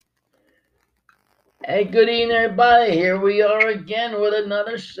Hey, good evening, everybody. Here we are again with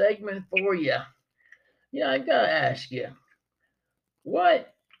another segment for you. I gotta ask you,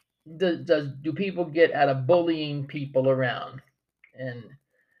 what do people get out of bullying people around? And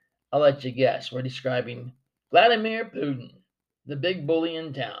I'll let you guess. We're describing Vladimir Putin, the big bully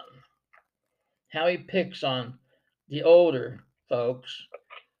in town. How he picks on the older folks.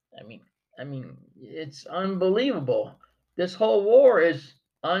 I mean, it's unbelievable. This whole war is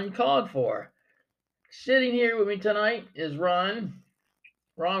uncalled for. Sitting here with me tonight is Ron.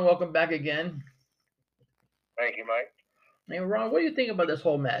 Ron, welcome back again. Thank you, Mike. Hey, Ron, what do you think about this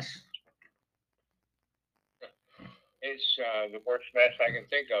whole mess? It's the worst mess I can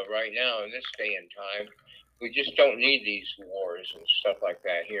think of right now in this day and time. We just don't need these wars and stuff like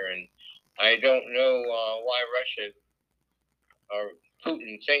that here. And I don't know why Russia or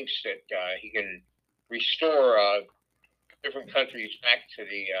Putin thinks that he can restore different countries back to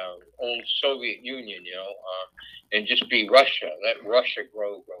the old Soviet Union, and just be Russia. Let Russia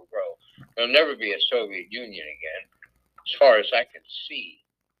grow, grow, grow. There'll never be a Soviet Union again, as far as I can see.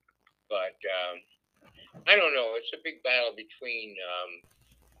 But I don't know. It's a big battle between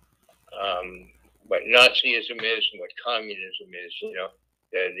what Nazism is and what communism is.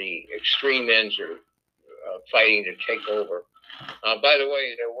 The extreme ends are fighting to take over. By the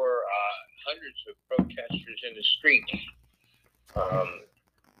way, there were hundreds of protesters in the streets.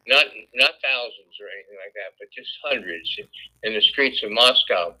 Not thousands or anything like that, but just hundreds in the streets of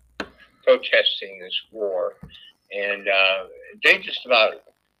Moscow protesting this war, and they just about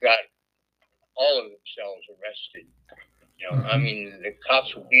got all of themselves arrested. I mean, the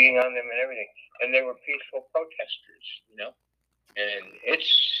cops were beating on them and everything, and they were peaceful protesters. And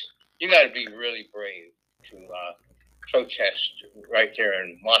you got to be really brave to protest right there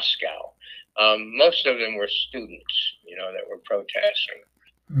in Moscow. Most of them were students, that were protesting.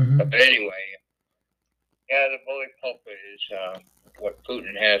 Mm-hmm. But anyway, yeah, the bully pulpit is what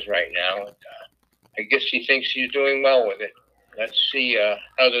Putin has right now. I guess he thinks he's doing well with it. Let's see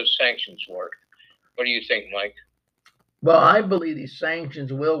how those sanctions work. What do you think, Mike? Well, I believe these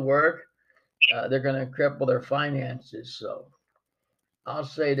sanctions will work. They're going to cripple their finances. So I'll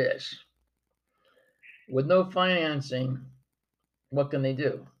say this: with no financing, what can they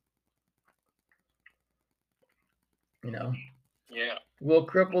do? Yeah. Will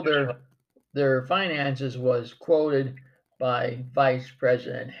cripple their finances was quoted by Vice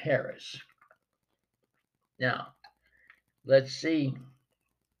President Harris. Now, let's see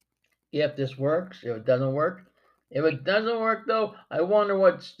if this works. If it doesn't work, though, I wonder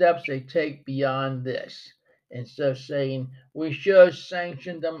what steps they take beyond this. Instead of saying we should have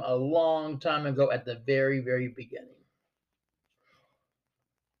sanctioned them a long time ago at the very, very beginning.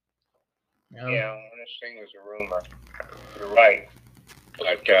 Yeah, this thing was a rumor. You're right.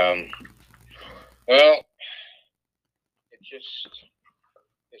 But, well, it's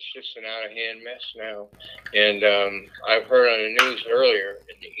just an out of hand mess now. And I've heard on the news earlier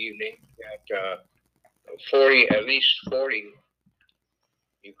in the evening that at least 40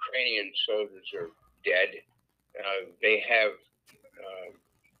 Ukrainian soldiers are dead. They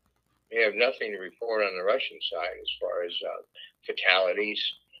have nothing to report on the Russian side as far as fatalities.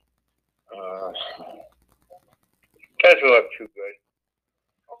 Doesn't look too good.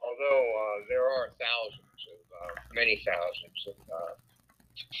 Although there are many thousands of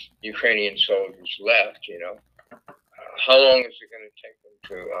Ukrainian soldiers left. How long is it going to take them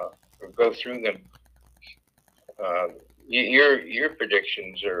to go through them? Your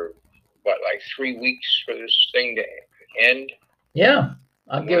predictions are what, like 3 weeks for this thing to end? Yeah,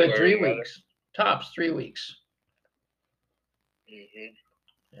 I'll give it 3 weeks. Tops 3 weeks. Mm-hmm.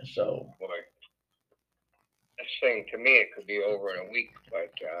 So, boy, this thing, to me, it could be over in a week,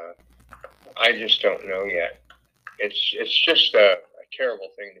 but I just don't know yet. It's just a terrible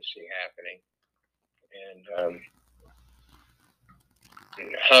thing to see happening,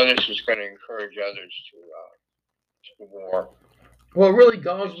 and how this is going to encourage others to war. What really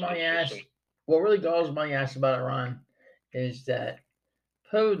galls my ass about Iran is that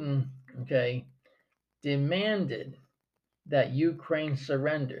Putin, demanded that Ukraine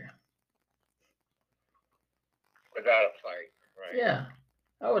surrender without a fight. Right? Yeah,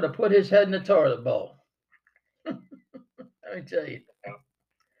 I would have put his head in the toilet bowl. Let me tell you. I'll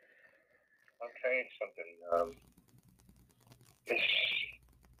tell you something.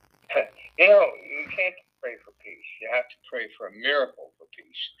 You can't pray for peace. You have to pray for a miracle for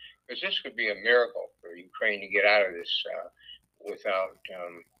peace, because this would be a miracle for Ukraine to get out of this without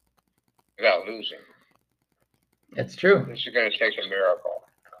losing. That's true. This is going to take a miracle.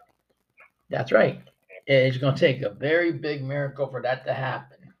 That's right. It's going to take a very big miracle for that to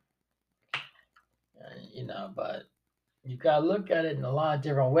happen. But you got to look at it in a lot of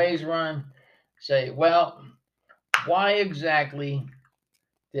different ways, Ron. Say, well, why exactly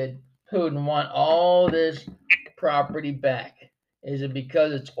did Putin want all this property back? Is it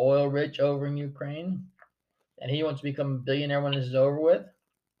because it's oil rich over in Ukraine and he wants to become a billionaire when this is over with?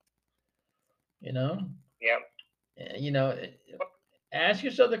 You know? Yeah. You know, ask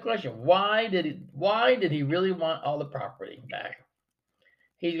yourself the question, why did he really want all the property back?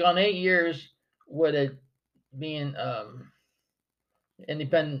 He's gone 8 years with it being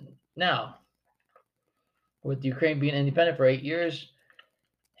independent now. With Ukraine being independent for 8 years,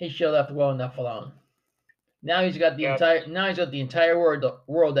 he should have left well enough alone. Now he's got the entire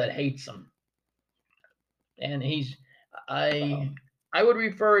world that hates him. And I would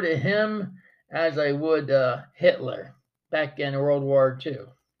refer to him as I would Hitler back in World War II.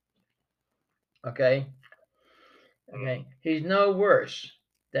 Okay? Okay. He's no worse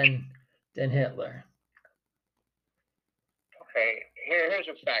than Hitler. Okay. Here's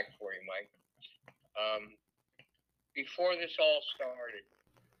a fact for you, Mike. Before this all started,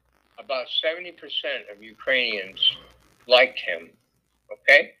 about 70% of Ukrainians liked him.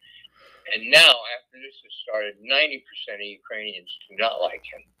 Okay? And now, after this has started, 90% of Ukrainians do not like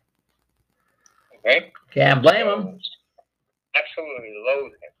him. Okay? Can't blame him. Absolutely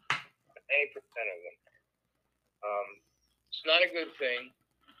loathe him. 90% of them. It's not a good thing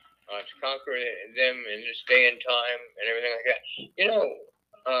to conquer them in this day and time and everything like that.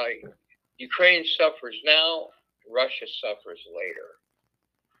 Ukraine suffers now, Russia suffers later.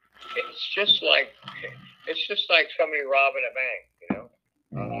 It's just like somebody robbing a bank.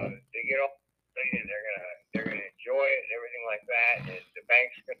 They get off and they're gonna enjoy it and everything like that, and the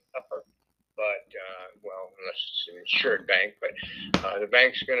bank's gonna suffer. But unless it's an insured bank, but the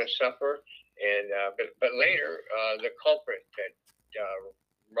bank's gonna suffer. And but later, the culprit that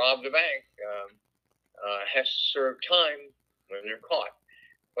robbed the bank has to serve time when they're caught.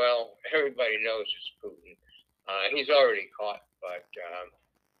 Well, everybody knows it's Putin. He's already caught, but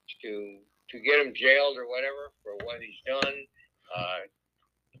to get him jailed or whatever for what he's done,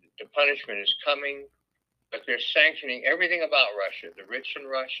 the punishment is coming. But they're sanctioning everything about Russia, the rich in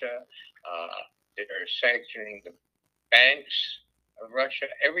Russia. They're sanctioning the banks of Russia,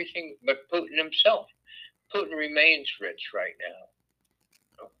 everything but Putin himself. Putin remains rich right now.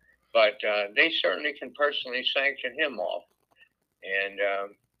 But they certainly can personally sanction him off. And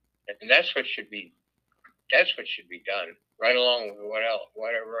that's what should be done, right along with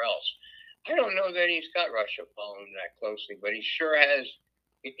whatever else. I don't know that he's got Russia following him that closely, but he sure has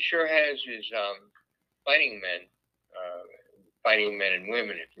his fighting men and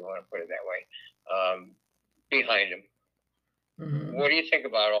women, if you want to put it that way, behind him. Mm-hmm. What do you think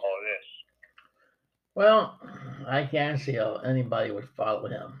about all of this? Well, I can't see how anybody would follow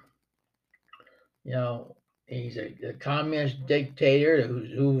him. He's a communist dictator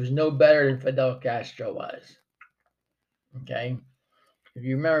who's no better than Fidel Castro was. Okay? If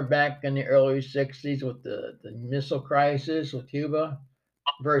you remember back in the early 60s with the missile crisis with Cuba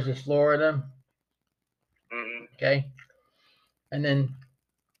versus Florida, okay? And then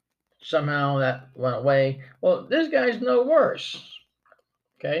somehow that went away. Well, this guy's no worse,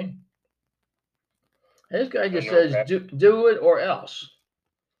 okay? This guy just says, do it or else.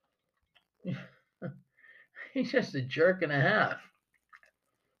 He's just a jerk and a half.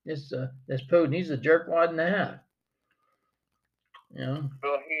 This Putin, he's a jerkwad and a half. Well,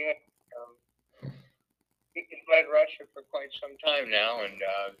 he's led Russia for quite some time now, and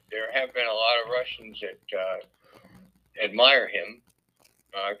there have been a lot of Russians that admire him,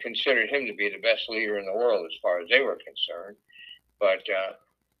 considered him to be the best leader in the world as far as they were concerned. But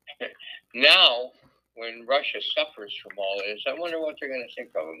now, when Russia suffers from all this, I wonder what they're going to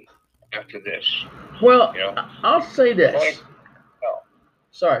think of him after this. Well, I'll say this.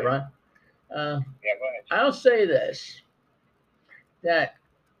 Sorry, Ron. Yeah, go ahead. I'll say this, that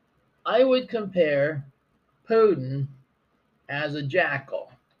I would compare Putin as a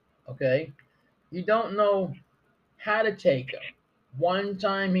jackal, okay? You don't know how to take him. One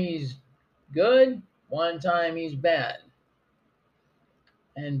time he's good, one time he's bad.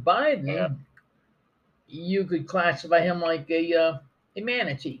 And Biden, you could classify him like a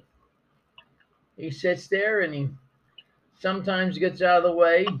manatee. He sits there and he sometimes gets out of the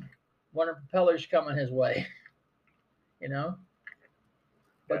way when a propeller's coming his way,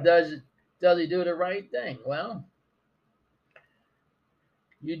 But does he do the right thing? Well,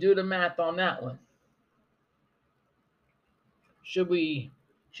 you do the math on that one. Should we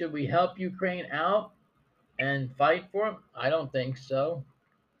help Ukraine out and fight for them? I don't think so.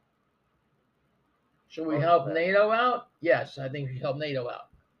 Should we help NATO out? Yes, I think we should help NATO out.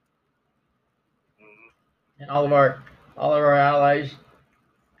 and all of our allies.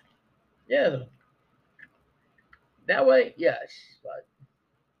 Yeah, that way, yes, but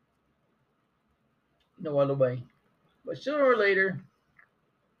no other way. But sooner or later,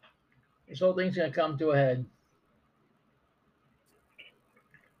 this whole thing's gonna come to a head.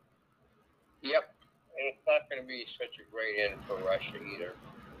 Yep, and it's not going to be such a great end for Russia either.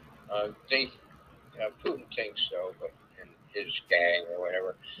 Putin thinks so, but and his gang or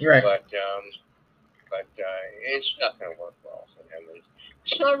whatever. Right. But it's not going to work well for them.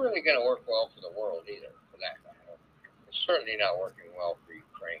 It's not really going to work well for the world either, for that matter. It's certainly not working well for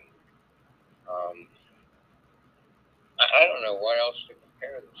Ukraine. I don't know what else to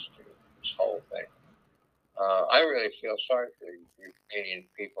compare this to. This whole thing. I really feel sorry for the Ukrainian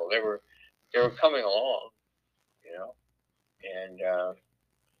people. They were coming along, you know,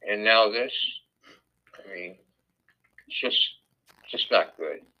 and now this. I mean, it's just not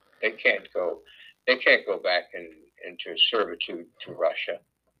good. They can't go back into servitude to Russia.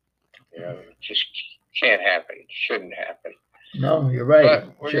 You know, it just can't happen. Shouldn't happen. No, you're right.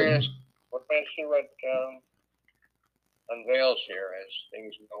 But we're gonna see what unveils here as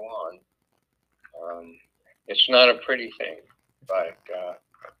things go on. It's not a pretty thing, but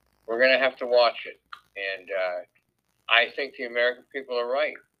we're gonna have to watch it. And I think the American people are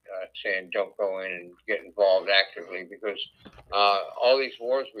right saying don't go in and get involved actively, because all these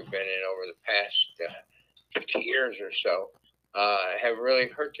wars we've been in over the past 50 years or so have really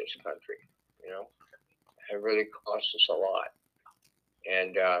hurt this country, you know, have really cost us a lot.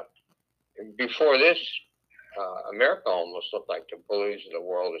 And before this, America almost looked like the bullies of the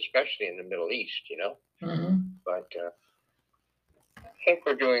world, especially in the Middle East, you know. Mm-hmm. But I think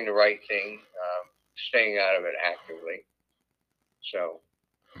we're doing the right thing, staying out of it actively. So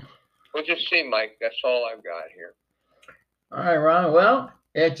we'll just see, Mike. That's all I've got here. All right, Ron. Well,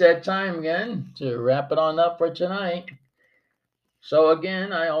 it's that time again to wrap it on up for tonight. So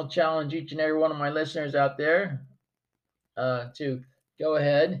again, I'll challenge each and every one of my listeners out there to go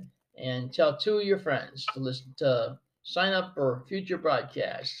ahead and tell 2 of your friends to sign up for future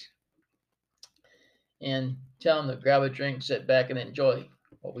broadcasts, and tell them to grab a drink, sit back, and enjoy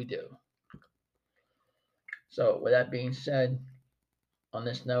what we do. So, with that being said, on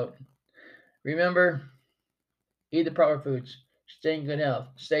this note, remember, eat the proper foods, stay in good health,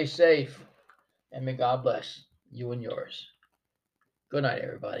 stay safe, and may God bless you and yours. Good night,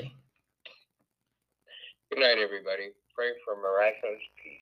 everybody. Good night, everybody. Pray for miraculous peace.